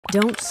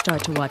Don't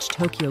start to watch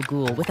Tokyo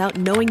Ghoul without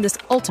knowing this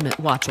ultimate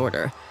watch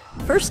order.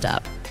 First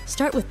up,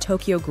 start with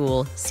Tokyo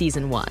Ghoul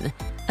Season 1,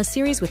 a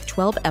series with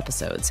 12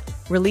 episodes,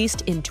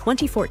 released in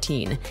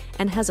 2014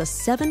 and has a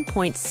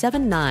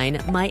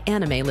 7.79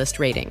 MyAnimeList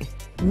rating.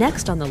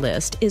 Next on the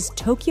list is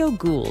Tokyo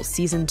Ghoul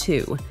Season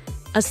 2,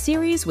 a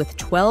series with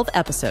 12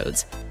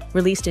 episodes,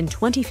 released in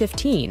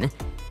 2015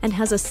 and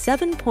has a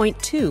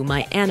 7.2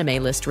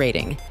 MyAnimeList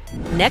rating.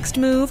 Next,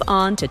 move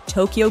on to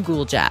Tokyo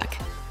Ghoul Jack,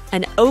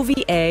 an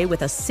OVA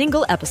with a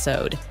single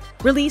episode,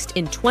 released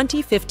in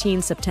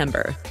 2015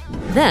 September.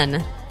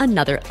 Then,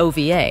 another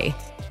OVA,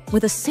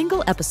 with a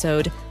single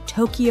episode,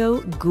 Tokyo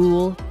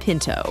Ghoul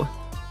Pinto,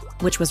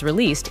 which was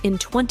released in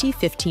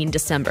 2015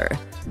 December.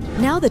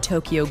 Now the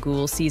Tokyo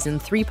Ghoul Season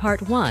 3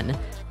 Part 1,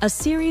 a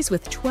series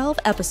with 12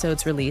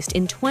 episodes released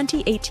in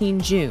 2018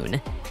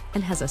 June,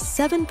 and has a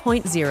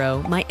 7.0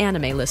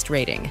 MyAnimeList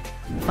rating.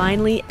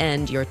 Finally,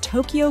 end your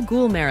Tokyo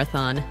Ghoul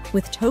marathon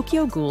with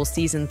Tokyo Ghoul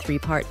Season 3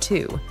 Part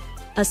 2,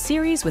 a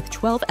series with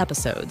 12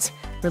 episodes,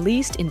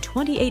 released in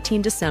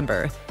 2018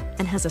 December,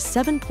 and has a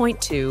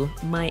 7.2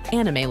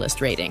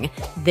 MyAnimeList rating.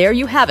 There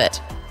you have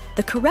it,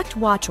 the correct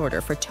watch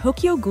order for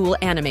Tokyo Ghoul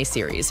anime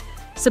series.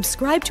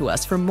 Subscribe to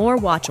us for more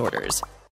watch orders.